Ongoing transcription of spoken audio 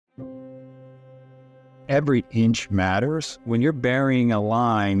every inch matters. When you're burying a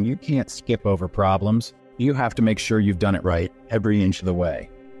line, you can't skip over problems. You have to make sure you've done it right every inch of the way.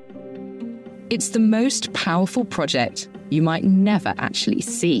 It's the most powerful project you might never actually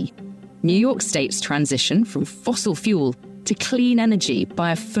see. New York State's transition from fossil fuel to clean energy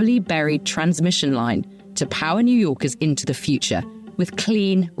by a fully buried transmission line to power New Yorkers into the future with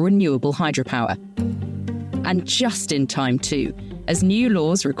clean, renewable hydropower. And just in time too, as new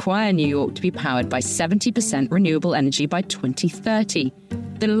laws require New York to be powered by 70% renewable energy by 2030.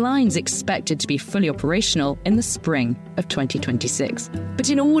 The line's expected to be fully operational in the spring of 2026. But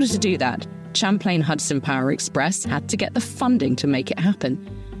in order to do that, Champlain Hudson Power Express had to get the funding to make it happen.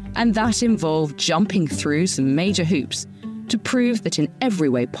 And that involved jumping through some major hoops to prove that in every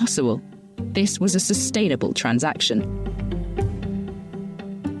way possible, this was a sustainable transaction.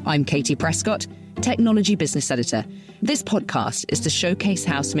 I'm Katie Prescott, Technology Business Editor. This podcast is to showcase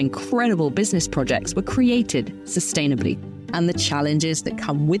how some incredible business projects were created sustainably and the challenges that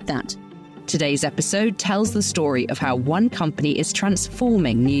come with that. Today's episode tells the story of how one company is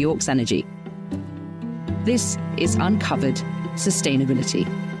transforming New York's energy. This is Uncovered Sustainability.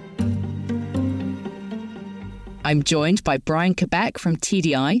 I'm joined by Brian Quebec from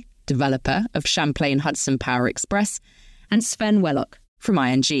TDI, developer of Champlain Hudson Power Express, and Sven Wellock from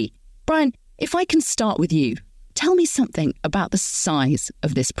ING. Brian, if I can start with you, tell me something about the size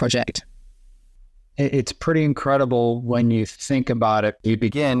of this project. It's pretty incredible when you think about it. We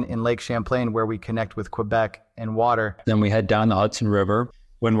begin in Lake Champlain, where we connect with Quebec and water. Then we head down the Hudson River.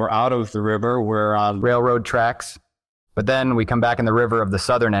 When we're out of the river, we're on railroad tracks. But then we come back in the river of the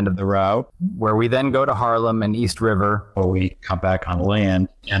southern end of the route, where we then go to Harlem and East River, or we come back on land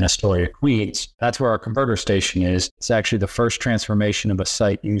in Astoria, Queens. That's where our converter station is. It's actually the first transformation of a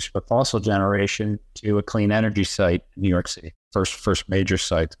site used for fossil generation to a clean energy site in New York City. First major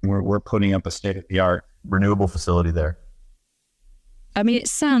site. We're putting up a state-of-the-art renewable facility there. I mean, it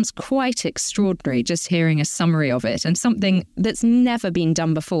sounds quite extraordinary just hearing a summary of it, and something that's never been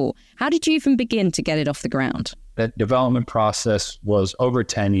done before. How did you even begin to get it off the ground? That development process was over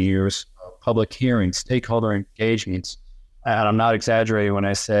 10 years of public hearings, stakeholder engagements. And I'm not exaggerating when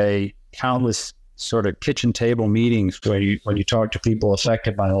I say countless sort of kitchen table meetings when you talk to people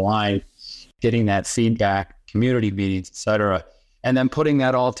affected by the line, getting that feedback, community meetings, et cetera, and then putting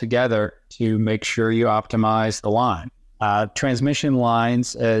that all together to make sure you optimize the line. Transmission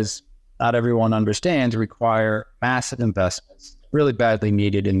lines, as not everyone understands, require massive investments, really badly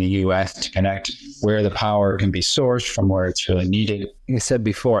needed in the U.S. to connect where the power can be sourced from where it's really needed. Like I said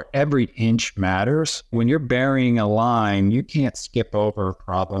before, every inch matters. When you're burying a line, you can't skip over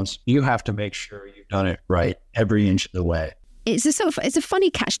problems. You have to make sure you've done it right every inch of the way. It's a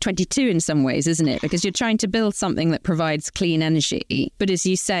funny catch-22 in some ways, isn't it? Because you're trying to build something that provides clean energy. But as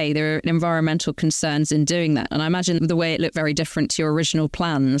you say, there are environmental concerns in doing that. And I imagine the way it looked very different to your original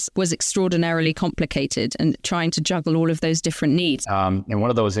plans was extraordinarily complicated and trying to juggle all of those different needs. In one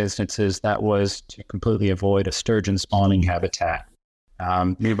of those instances, that was to completely avoid a sturgeon spawning habitat.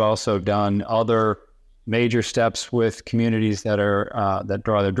 We've also done other major steps with communities that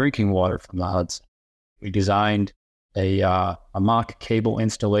draw their drinking water from the Hudson. We designed a mock cable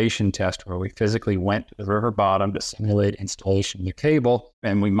installation test where we physically went to the river bottom to simulate installation of the cable,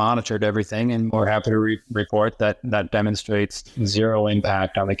 and we monitored everything, and we're happy to report that demonstrates zero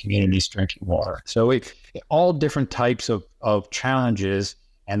impact on the community's drinking water. So all different types of challenges,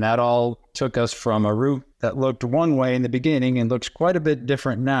 and that all took us from a route that looked one way in the beginning and looks quite a bit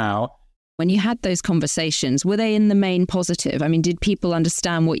different now. When you had those conversations, were they in the main positive? I mean, did people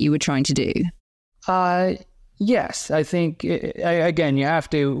understand what you were trying to do? Yes, I think, again, you have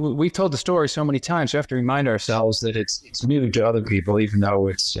to, we've told the story so many times, you have to remind ourselves that it's new to other people, even though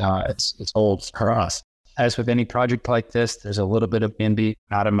it's old for us. As with any project like this, there's a little bit of NIMBY,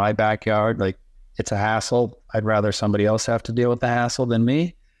 not in my backyard. Like, it's a hassle. I'd rather somebody else have to deal with the hassle than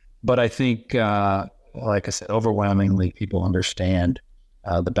me. But I think, like I said, overwhelmingly, people understand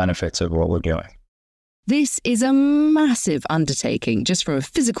the benefits of what we're doing. This is a massive undertaking just from a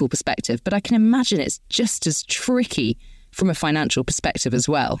physical perspective, but I can imagine it's just as tricky from a financial perspective as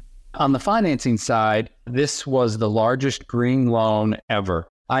well. On the financing side, this was the largest green loan ever.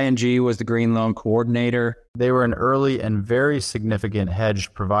 ING was the green loan coordinator. They were an early and very significant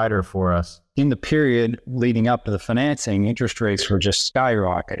hedge provider for us. In the period leading up to the financing, interest rates were just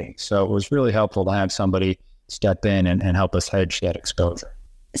skyrocketing. So it was really helpful to have somebody step in and help us hedge that exposure.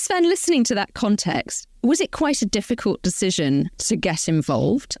 Sven, listening to that context, was it quite a difficult decision to get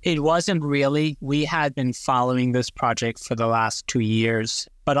involved? It wasn't really. We had been following this project for the last 2 years,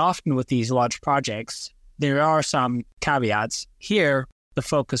 but often with these large projects, there are some caveats. Here, the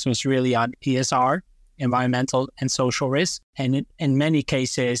focus was really on ESR environmental and social risk. And in many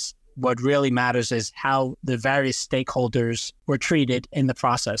cases, what really matters is how the various stakeholders were treated in the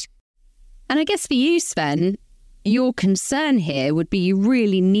process. And I guess for you, Sven, your concern here would be you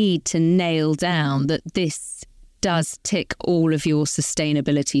really need to nail down that this does tick all of your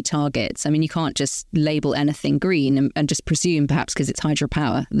sustainability targets. I mean, you can't just label anything green and just presume, perhaps because it's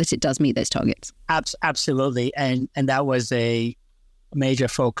hydropower, that it does meet those targets. Absolutely. And that was a major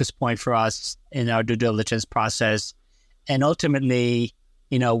focus point for us in our due diligence process. And ultimately,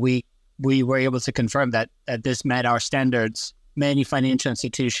 we were able to confirm that this met our standards. Many financial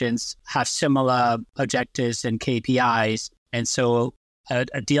institutions have similar objectives and KPIs. And so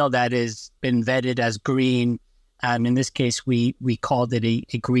a deal that has been vetted as green, in this case, we called it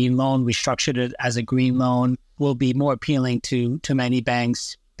a green loan. We structured it as a green loan, will be more appealing to many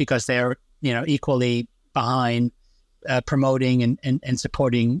banks because they're equally behind promoting and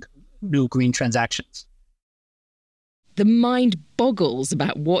supporting new green transactions. The mind boggles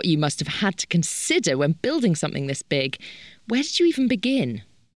about what you must have had to consider when building something this big. Where did you even begin?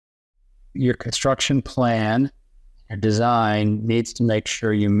 Your construction plan, your design needs to make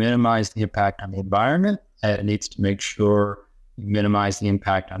sure you minimize the impact on the environment, and it needs to make sure you minimize the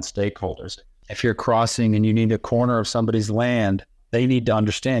impact on stakeholders. If you're crossing and you need a corner of somebody's land, they need to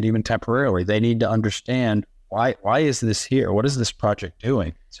understand, even temporarily, they need to understand why is this here? What is this project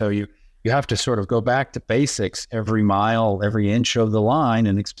doing? So you have to sort of go back to basics every mile, every inch of the line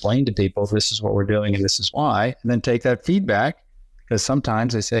and explain to people, this is what we're doing and this is why, and then take that feedback, because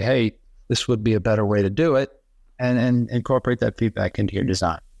sometimes they say, hey, this would be a better way to do it, and incorporate that feedback into your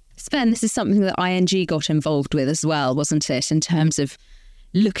design. Sven, this is something that ING got involved with as well, wasn't it, in terms of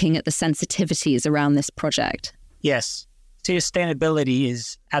looking at the sensitivities around this project? Yes. Sustainability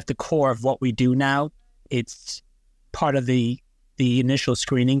is at the core of what we do now. It's part of the initial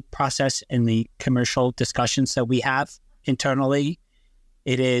screening process and the commercial discussions that we have internally.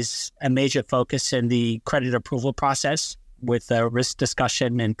 It is a major focus in the credit approval process with the risk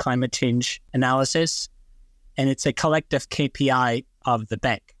discussion and climate change analysis. And it's a collective KPI of the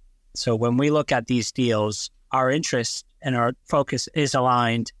bank. So when we look at these deals, our interest and our focus is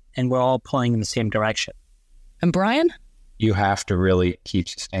aligned and we're all pulling in the same direction. And Brian? You have to really keep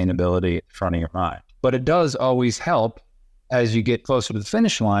sustainability at the front of your mind. But it does always help as you get closer to the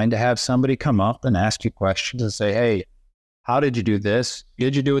finish line to have somebody come up and ask you questions and say, hey, how did you do this?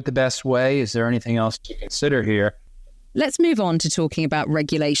 Did you do it the best way? Is there anything else to consider here? Let's move on to talking about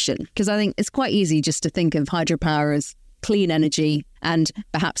regulation, because I think it's quite easy just to think of hydropower as clean energy, and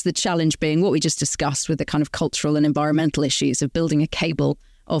perhaps the challenge being what we just discussed with the kind of cultural and environmental issues of building a cable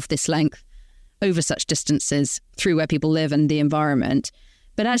of this length over such distances through where people live and the environment.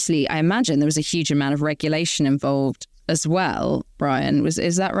 But actually, I imagine there was a huge amount of regulation involved as well, Brian.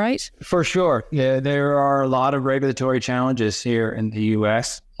 Is that right? For sure. Yeah, there are a lot of regulatory challenges here in the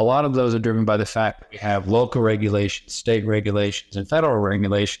U.S. A lot of those are driven by the fact that we have local regulations, state regulations, and federal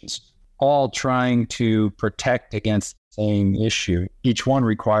regulations, all trying to protect against the same issue. Each one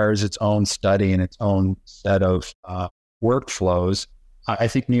requires its own study and its own set of workflows. I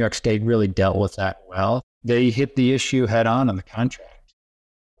think New York State really dealt with that well. They hit the issue head on in the contract.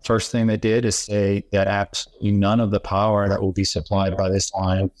 First thing they did is say that absolutely none of the power that will be supplied by this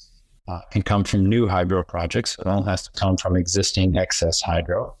line can come from new hydro projects. It all has to come from existing excess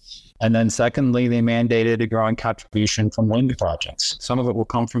hydro. And then secondly, they mandated a growing contribution from wind projects. Some of it will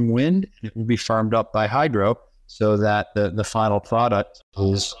come from wind, and it will be firmed up by hydro so that the final product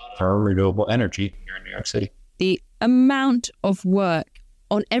is for renewable energy here in New York City. The amount of work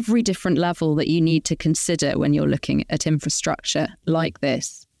on every different level that you need to consider when you're looking at infrastructure like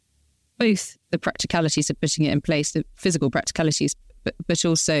this, both the practicalities of putting it in place, the physical practicalities, but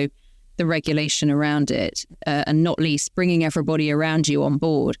also the regulation around it, and not least bringing everybody around you on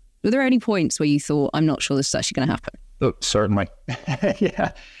board. Were there any points where you thought, I'm not sure this is actually going to happen? Oh, certainly.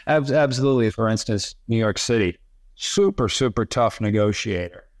 Yeah, absolutely. For instance, New York City, super, super tough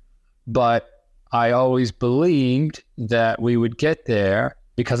negotiator. But I always believed that we would get there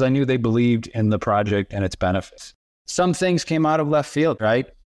because I knew they believed in the project and its benefits. Some things came out of left field, right?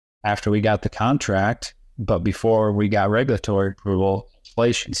 After we got the contract, but before we got regulatory approval,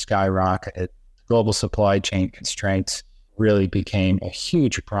 inflation skyrocketed. Global supply chain constraints really became a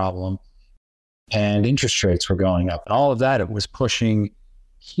huge problem, and interest rates were going up. And all of that, it was pushing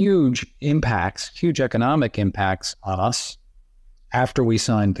huge economic impacts on us after we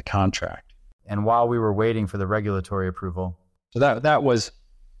signed the contract. And while we were waiting for the regulatory approval. So that was,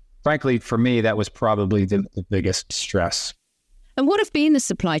 frankly, for me, that was probably the biggest stress. And what have been the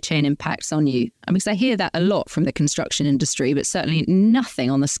supply chain impacts on you? I mean, because I hear that a lot from the construction industry, but certainly nothing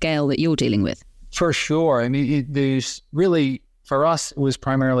on the scale that you're dealing with. For sure. I mean, there's really, for us, it was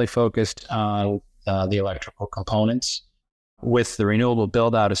primarily focused on the electrical components. With the renewable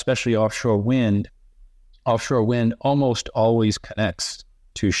build out, especially offshore wind almost always connects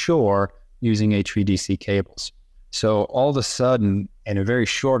to shore using HVDC cables. So all of a sudden, in a very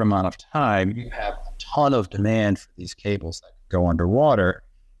short amount of time, you have a ton of demand for these cables that go underwater,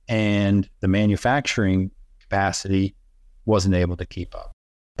 and the manufacturing capacity wasn't able to keep up.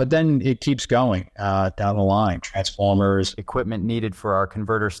 But then it keeps going down the line, transformers, equipment needed for our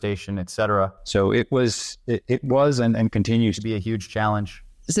converter station, etc. So it was and continues to be a huge challenge.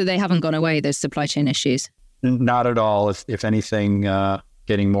 So they haven't gone away, those supply chain issues? Not at all. If anything,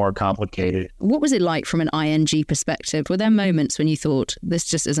 getting more complicated. What was it like from an ING perspective? Were there moments when you thought, this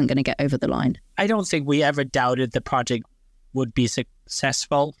just isn't going to get over the line? I don't think we ever doubted the project would be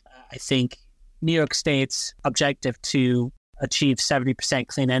successful. I think New York State's objective to achieve 70%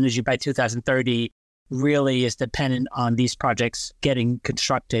 clean energy by 2030 really is dependent on these projects getting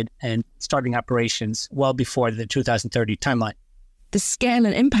constructed and starting operations well before the 2030 timeline. The scale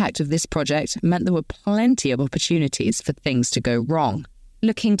and impact of this project meant there were plenty of opportunities for things to go wrong.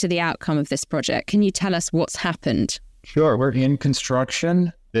 Looking to the outcome of this project, can you tell us what's happened? Sure. We're in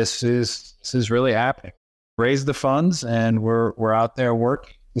construction. This is really happening. Raise the funds and we're out there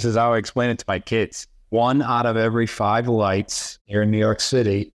working. This is how I explain it to my kids. 1 out of every 5 lights here in New York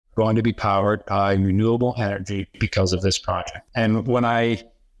City going to be powered by renewable energy because of this project. And when I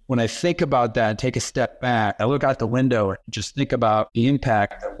think about that, take a step back, I look out the window and just think about the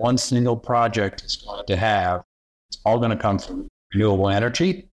impact that one single project is going to have. It's all going to come from renewable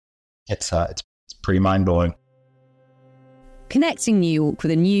energy. It's pretty mind-blowing. Connecting New York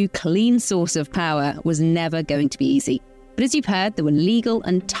with a new clean source of power was never going to be easy. But as you've heard, there were legal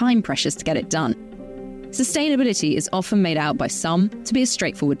and time pressures to get it done. Sustainability is often made out by some to be a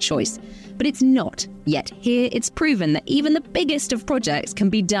straightforward choice, but it's not. Yet here it's proven that even the biggest of projects can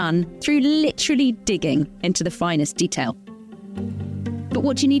be done through literally digging into the finest detail. But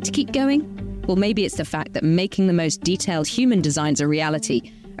what do you need to keep going? Well, maybe it's the fact that making the most detailed human designs a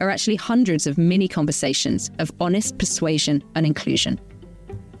reality are actually hundreds of mini conversations of honest persuasion and inclusion.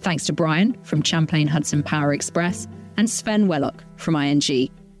 Thanks to Brian from Champlain Hudson Power Express and Sven Wellock from ING.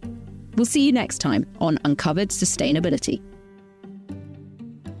 We'll see you next time on Uncovered Sustainability.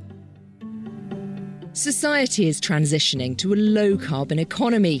 Society is transitioning to a low-carbon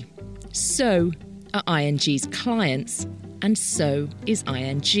economy. So are ING's clients, and so is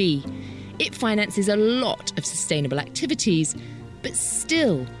ING. It finances a lot of sustainable activities, but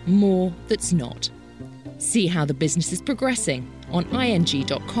still more that's not. See how the business is progressing on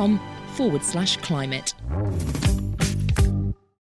ing.com/climate.